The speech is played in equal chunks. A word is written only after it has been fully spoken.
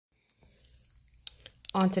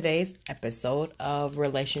On today's episode of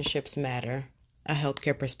Relationships Matter, a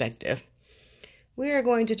healthcare perspective, we are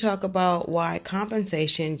going to talk about why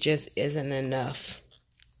compensation just isn't enough.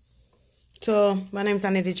 So, my name is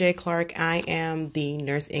Anita J. Clark. I am the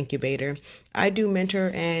nurse incubator. I do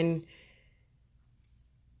mentor and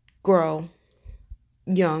grow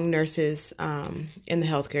young nurses in the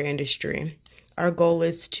healthcare industry. Our goal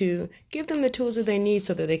is to give them the tools that they need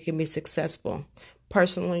so that they can be successful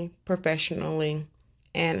personally, professionally,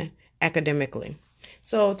 and academically.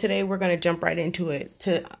 So today we're going to jump right into it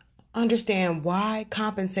to understand why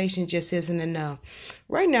compensation just isn't enough.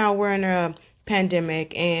 Right now we're in a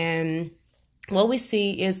pandemic, and what we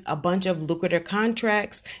see is a bunch of lucrative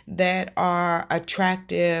contracts that are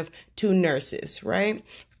attractive to nurses, right?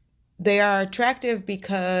 They are attractive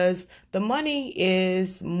because the money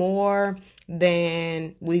is more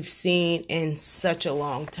than we've seen in such a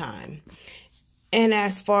long time. And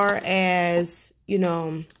as far as,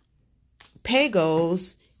 pay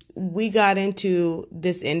goes, we got into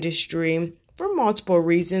this industry for multiple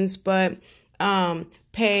reasons, but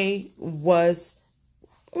pay was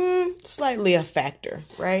slightly a factor,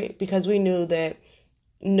 right? Because we knew that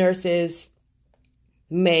nurses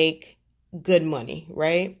make good money,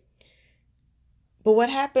 right? But what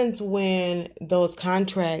happens when those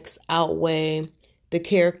contracts outweigh the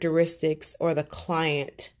characteristics or the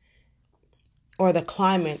client or the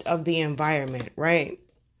climate of the environment, right?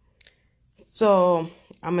 So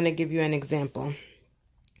I'm going to give you an example.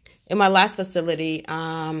 In my last facility,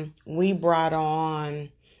 we brought on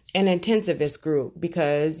an intensivist group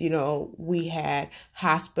because, we had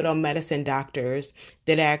hospital medicine doctors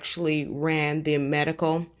that actually ran the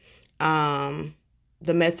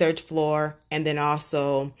the med-surg floor, and then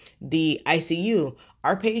also the ICU.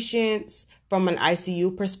 Our patients, from an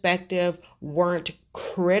ICU perspective, weren't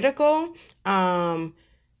critical to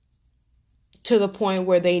the point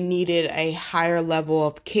where they needed a higher level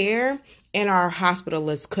of care, and our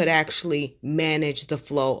hospitalists could actually manage the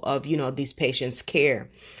flow of, these patients' care.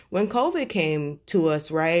 When COVID came to us,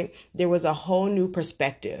 right, there was a whole new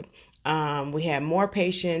perspective. We had more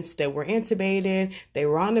patients that were intubated, they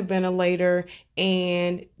were on the ventilator,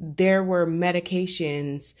 and there were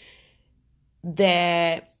medications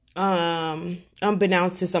that,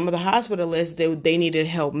 unbeknownst to some of the hospitalists, they needed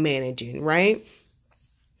help managing, right?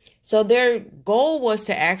 So their goal was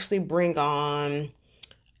to actually bring on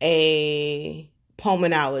a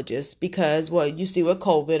pulmonologist because what you see with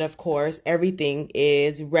COVID, of course, everything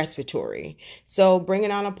is respiratory. So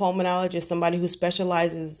bringing on a pulmonologist, somebody who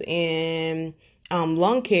specializes in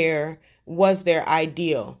lung care, was their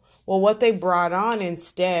ideal. Well, what they brought on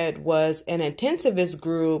instead was an intensivist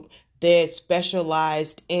group that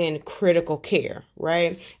specialized in critical care,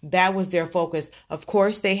 right? That was their focus. Of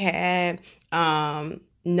course, they had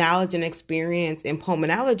knowledge and experience in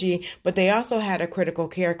pulmonology, but they also had a critical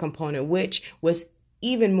care component, which was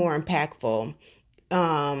even more impactful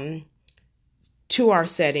to our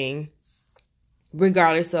setting,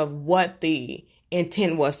 regardless of what the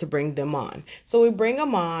intent was to bring them on. So we bring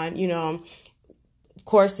them on, of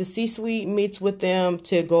course, the C-suite meets with them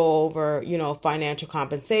to go over, financial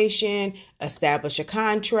compensation, establish a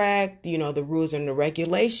contract, the rules and the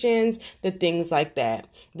regulations, the things like that.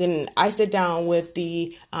 Then I sit down with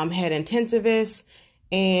the head intensivist,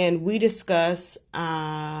 and we discuss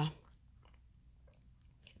the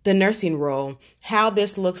nursing role, how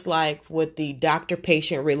this looks like with the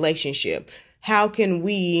doctor-patient relationship. How can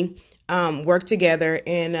we work together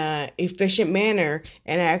in an efficient manner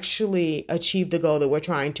and actually achieve the goal that we're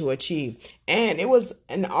trying to achieve? And it was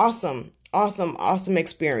an awesome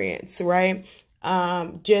experience, right?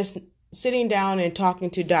 Just sitting down and talking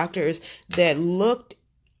to doctors that looked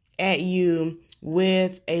at you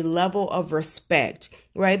with a level of respect,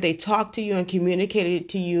 right? They talked to you and communicated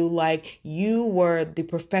to you like you were the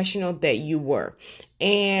professional that you were.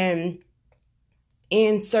 And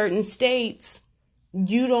in certain states,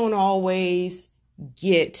 you don't always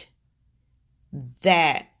get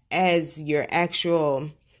that as your actual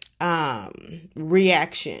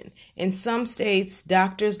reaction. In some states,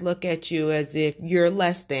 doctors look at you as if you're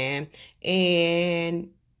less than, and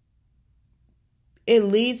it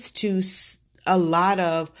leads to a lot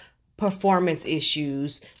of performance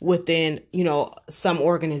issues within, some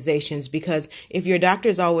organizations, because if your doctor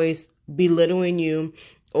is always belittling you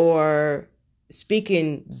or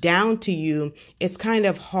speaking down to you, it's kind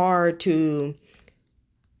of hard to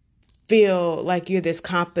feel like you're this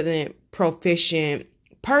competent, proficient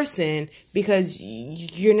person because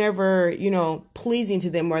you're never, pleasing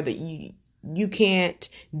to them, or that you can't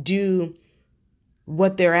do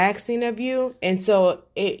what they're asking of you. And so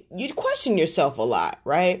you question yourself a lot,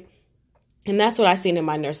 right? And that's what I've seen in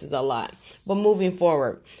my nurses a lot. But moving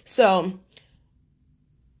forward, so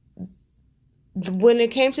when it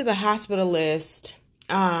came to the hospitalist,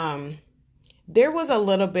 there was a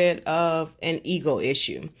little bit of an ego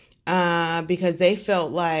issue because they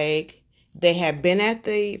felt like they had been at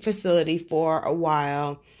the facility for a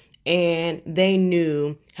while and they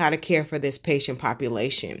knew how to care for this patient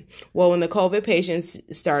population. Well, when the COVID patients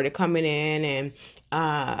started coming in and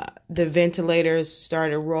the ventilators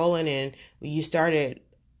started rolling and you started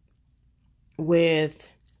with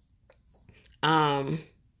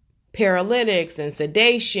paralytics and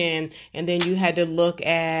sedation, and then you had to look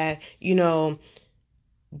at,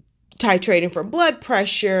 titrating for blood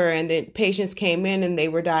pressure, and then patients came in and they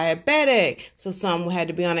were diabetic, so some had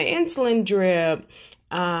to be on an insulin drip.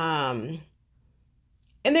 And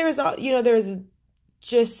there was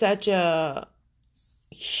just such a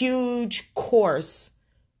huge course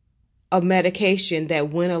of medication that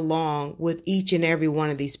went along with each and every one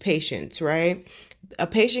of these patients, right? A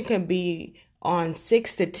patient can be on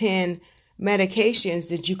 6 to 10 medications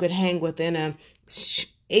that you could hang within a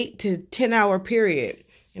 8 to 10 hour period.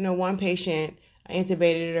 One patient, I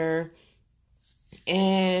intubated her,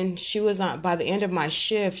 and she was on, by the end of my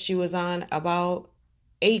shift, she was on about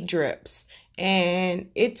 8 drips.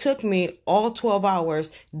 And it took me all 12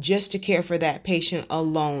 hours just to care for that patient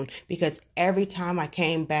alone, because every time I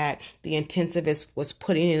came back, the intensivist was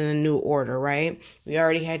putting in a new order, right? We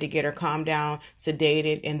already had to get her calmed down,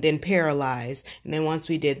 sedated, and then paralyzed. And then once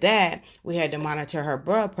we did that, we had to monitor her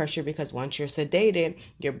blood pressure, because once you're sedated,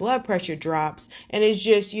 your blood pressure drops. And it's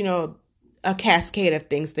just, a cascade of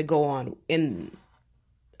things that go on in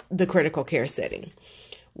the critical care setting.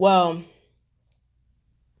 Well,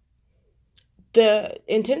 the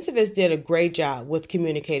intensivists did a great job with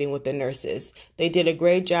communicating with the nurses. They did a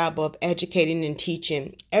great job of educating and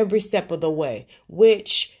teaching every step of the way,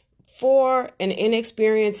 which for an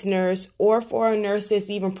inexperienced nurse or for a nurse that's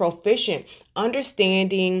even proficient,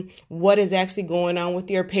 understanding what is actually going on with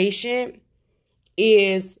your patient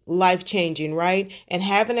is life-changing, right? And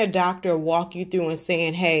having a doctor walk you through and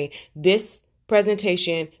saying, hey, this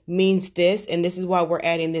presentation means this, and this is why we're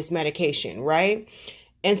adding this medication, right?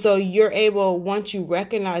 And so you're able, once you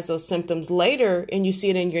recognize those symptoms later and you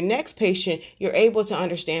see it in your next patient, you're able to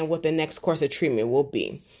understand what the next course of treatment will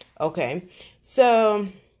be. Okay. So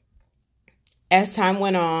as time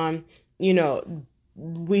went on,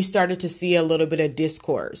 we started to see a little bit of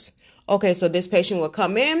discourse. Okay. So this patient will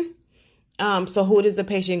come in. So who does the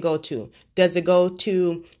patient go to? Does it go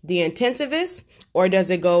to the intensivist or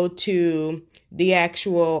does it go to the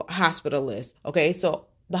actual hospitalist? Okay. So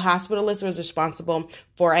the hospitalist was responsible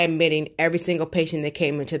for admitting every single patient that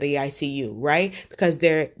came into the ICU, right? Because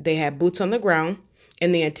they had boots on the ground,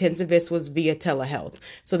 and the intensivist was via telehealth.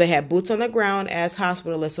 So they had boots on the ground as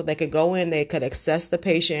hospitalists, so they could go in, they could assess the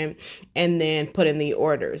patient, and then put in the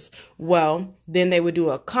orders. Well, then they would do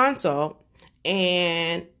a consult,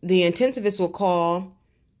 and the intensivist will call.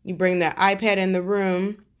 You bring the iPad in the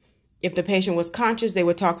room. If the patient was conscious, they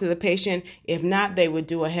would talk to the patient. If not, they would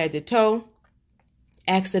do a head to toe,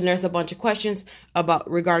 ask the nurse a bunch of questions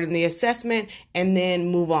regarding the assessment, and then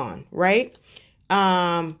move on, right?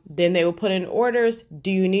 Then they will put in orders. Do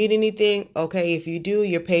you need anything? Okay, if you do,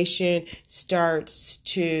 your patient starts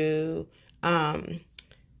to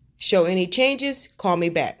show any changes, call me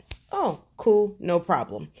back. Oh, cool, no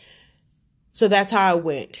problem. So that's how it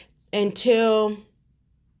went until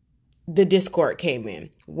the discord came in,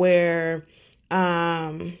 where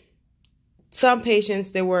some patients,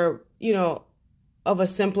 they were, of a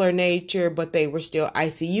simpler nature, but they were still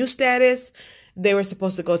ICU status. They were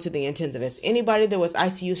supposed to go to the intensivist. Anybody that was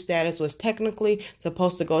ICU status was technically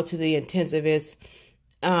supposed to go to the intensivist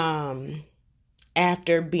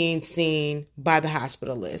after being seen by the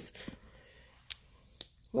hospitalist.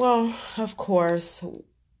 Well, of course,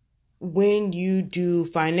 when you do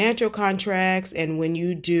financial contracts and when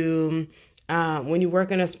you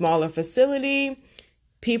work in a smaller facility,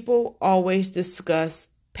 people always discuss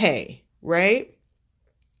pay, right?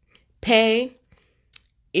 Pay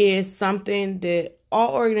is something that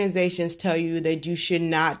all organizations tell you that you should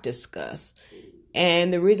not discuss.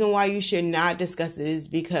 And the reason why you should not discuss it is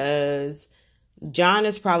because John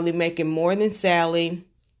is probably making more than Sally.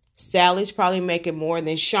 Sally's probably making more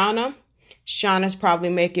than Shauna. Shauna's probably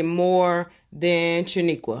making more than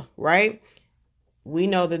Shaniqua, right? We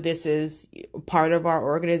know that this is part of our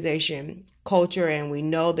organization culture, and we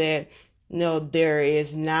know that there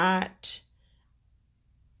is not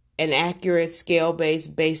an accurate scale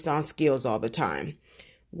based on skills all the time.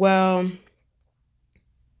 Well,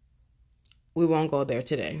 we won't go there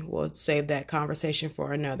today. We'll save that conversation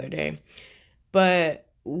for another day. But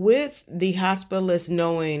with the hospitalists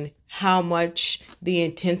knowing how much the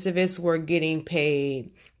intensivists were getting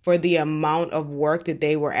paid for the amount of work that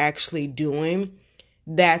they were actually doing,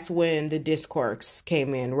 that's when the discourse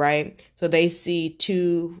came in, right? So they see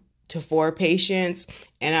 2 to 4 patients,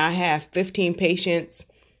 and I have 15 patients,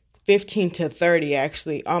 15 to 30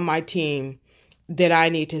 actually on my team that I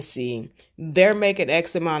need to see. They're making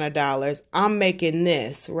X amount of dollars. I'm making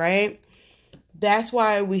this, right? That's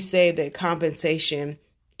why we say that compensation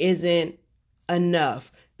isn't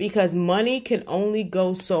enough, because money can only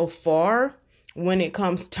go so far when it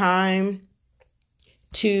comes time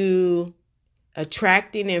to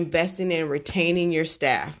attracting, investing, and retaining your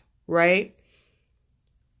staff, right?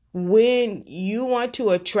 When you want to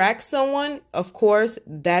attract someone, of course,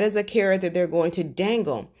 that is a carrot that they're going to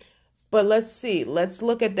dangle. But let's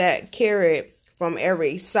look at that carrot from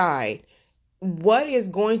every side. What is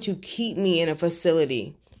going to keep me in a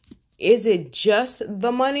facility? Is it just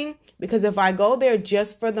the money? Because if I go there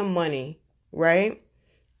just for the money, right,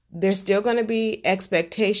 there's still going to be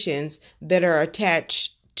expectations that are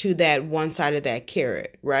attached to that one side of that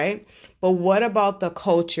carrot, right? But what about the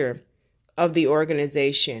culture of the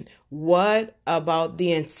organization? What about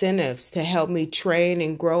the incentives to help me train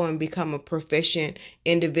and grow and become a proficient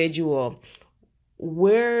individual?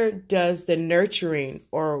 Where does the nurturing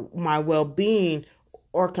or my well-being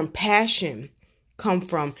or compassion come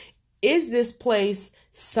from? Is this place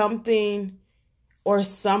something or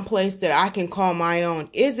someplace that I can call my own?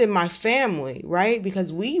 Is it my family, right?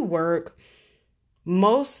 Because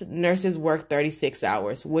most nurses work 36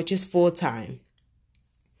 hours, which is full time.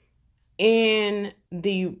 In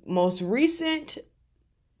the most recent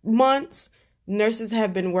months, nurses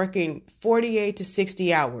have been working 48 to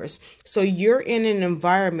 60 hours. So you're in an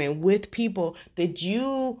environment with people that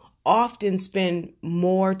you often spend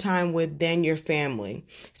more time with than your family.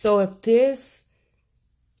 So if this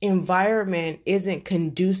environment isn't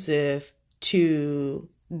conducive to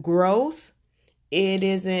growth, it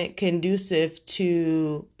isn't conducive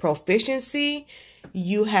to proficiency,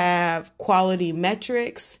 you have quality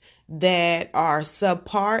metrics that are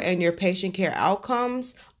subpar and your patient care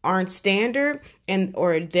outcomes aren't standard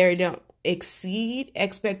or they don't exceed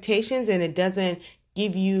expectations and it doesn't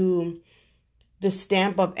give you the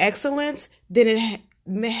stamp of excellence, then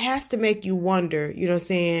it has to make you wonder, you know what I'm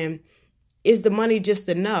saying? Is the money just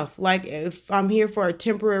enough? Like if I'm here for a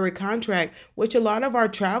temporary contract, which a lot of our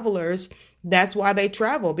travelers, that's why they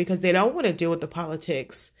travel, because they don't want to deal with the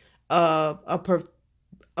politics of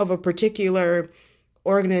a particular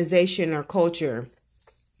organization or culture.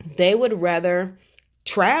 They would rather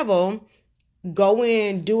travel, go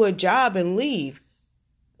in, do a job, and leave.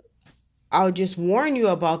 I'll just warn you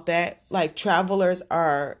about that. Like, travelers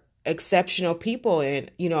are exceptional people, and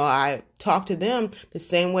I talk to them the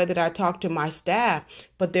same way that I talk to my staff,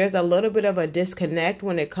 but there's a little bit of a disconnect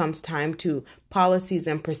when it comes time to policies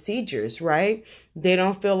and procedures, right? They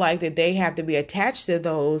don't feel like that they have to be attached to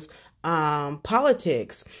those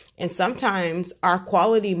politics, and sometimes our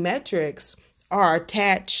quality metrics are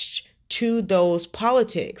attached to those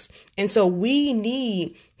politics. And so we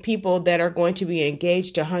need people that are going to be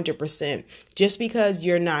engaged 100%. Just because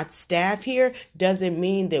you're not staff here doesn't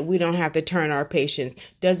mean that we don't have to turn our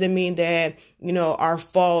patients. Doesn't mean that, our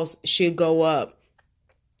falls should go up.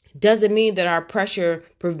 Doesn't mean that our pressure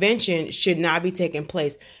prevention should not be taking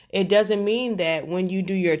place. It doesn't mean that when you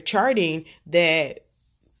do your charting that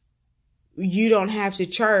you don't have to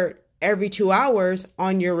chart every 2 hours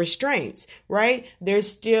on your restraints, right? There's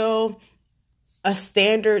still a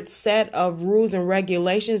standard set of rules and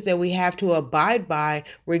regulations that we have to abide by,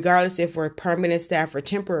 regardless if we're permanent staff or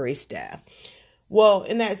temporary staff. Well,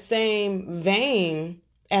 in that same vein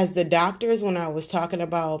as the doctors, when I was talking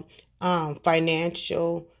about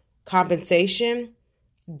financial compensation,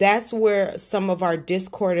 that's where some of our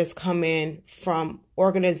discord has come in from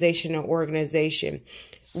organization to organization.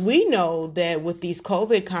 We know that with these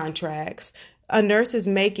COVID contracts, a nurse is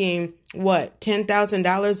making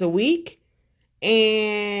 $10,000 a week?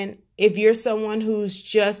 And if you're someone who's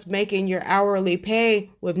just making your hourly pay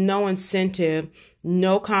with no incentive,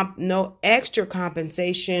 no extra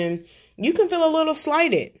compensation, you can feel a little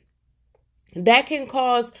slighted. That can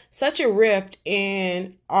cause such a rift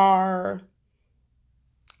in our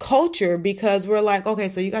culture, because we're like, okay,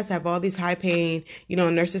 so you guys have all these high paying,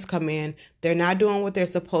 nurses come in, they're not doing what they're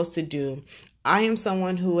supposed to do. I am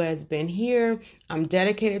someone who has been here. I'm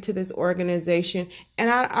dedicated to this organization, and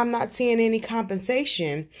I'm not seeing any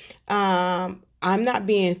compensation. I'm not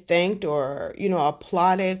being thanked or,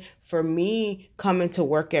 applauded for me coming to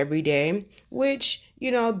work every day, which,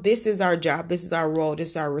 this is our job. This is our role. This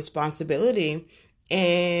is our responsibility.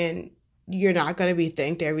 And you're not going to be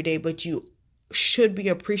thanked every day, but you should be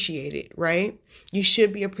appreciated, right? You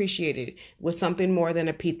should be appreciated with something more than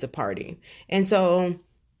a pizza party. And so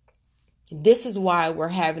this is why we're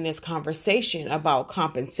having this conversation about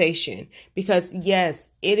compensation, because yes,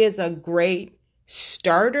 it is a great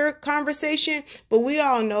starter conversation, but we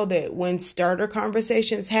all know that when starter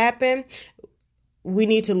conversations happen, we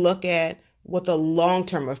need to look at what the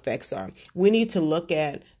long-term effects are. We need to look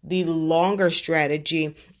at the longer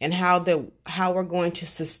strategy and how we're going to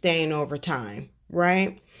sustain over time,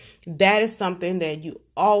 right? That is something that you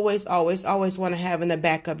always want to have in the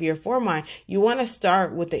back of your foremind. You want to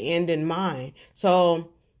start with the end in mind. So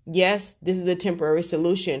yes, this is a temporary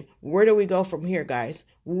solution. Where do we go from here, guys?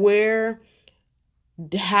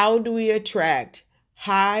 How do we attract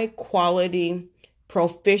high quality,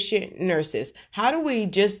 proficient nurses? How do we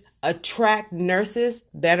just attract nurses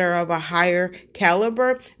that are of a higher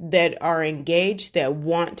caliber, that are engaged, that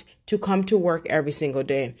want to come to work every single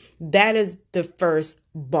day? That is the first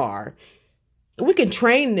bar. We can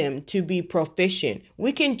train them to be proficient.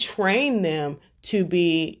 We can train them to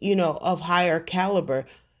be, of higher caliber.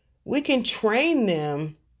 We can train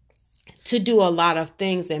them to do a lot of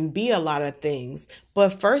things and be a lot of things.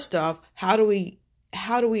 But first off, how do we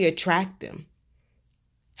attract them?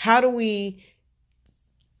 How do we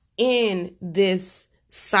end this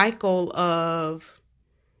cycle of,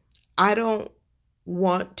 I don't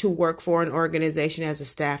want to work for an organization as a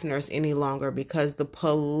staff nurse any longer because the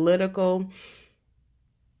political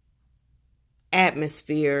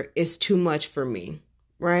atmosphere is too much for me,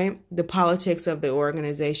 right? The politics of the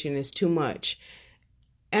organization is too much.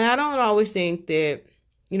 And I don't always think that,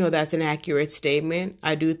 that's an accurate statement.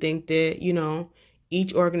 I do think that,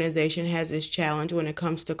 each organization has its challenge when it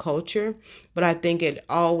comes to culture, but I think it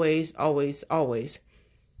always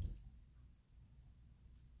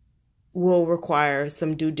will require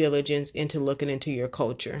some due diligence into looking into your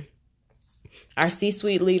culture. Our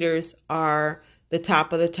C-suite leaders are the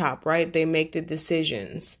top of the top, right? They make the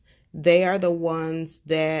decisions. They are the ones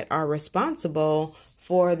that are responsible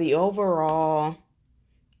for the overall,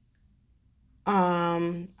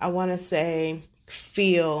 I want to say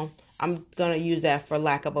feel. I'm going to use that for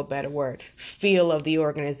lack of a better word, feel of the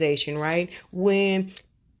organization, right? When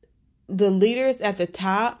the leaders at the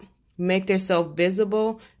top make themselves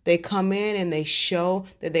visible, they come in and they show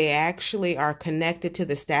that they actually are connected to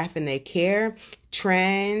the staff and they care,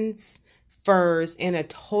 transfers in a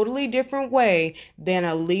totally different way than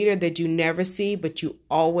a leader that you never see, but you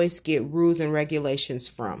always get rules and regulations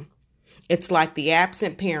from. It's like the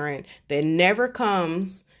absent parent that never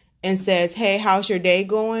comes and says, hey, how's your day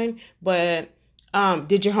going? But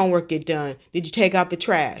did your homework get done? Did you take out the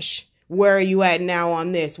trash? Where are you at now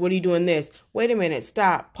on this? What are you doing this? Wait a minute,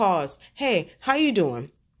 stop, pause. Hey, how you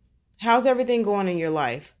doing? How's everything going in your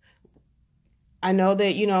life? I know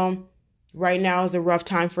that, right now is a rough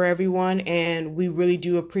time for everyone, and we really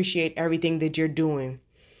do appreciate everything that you're doing.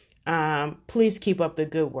 Please keep up the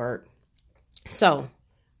good work. So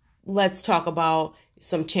let's talk about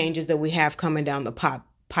some changes that we have coming down the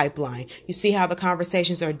pipeline. You see how the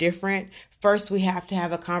conversations are different? First, we have to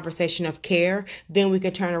have a conversation of care. Then we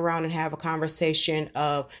can turn around and have a conversation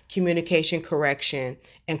of communication, correction,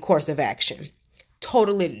 and course of action.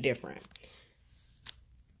 Totally different.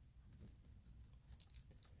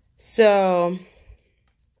 So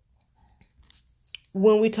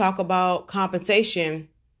when we talk about compensation,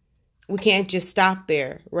 we can't just stop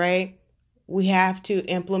there, right? We have to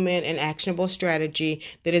implement an actionable strategy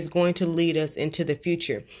that is going to lead us into the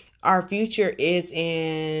future. Our future is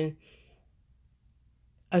in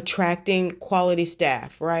attracting quality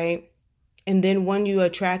staff, right? And then when you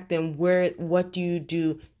attract them, what do you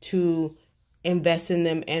do to invest in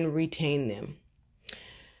them and retain them?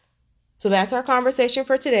 So that's our conversation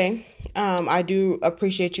for today. I do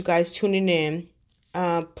appreciate you guys tuning in.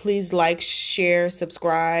 Please like, share,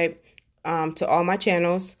 subscribe to all my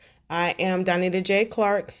channels. I am Donita J.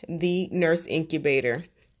 Clark, the Nurse Incubator.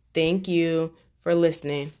 Thank you for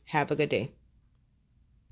listening. Have a good day.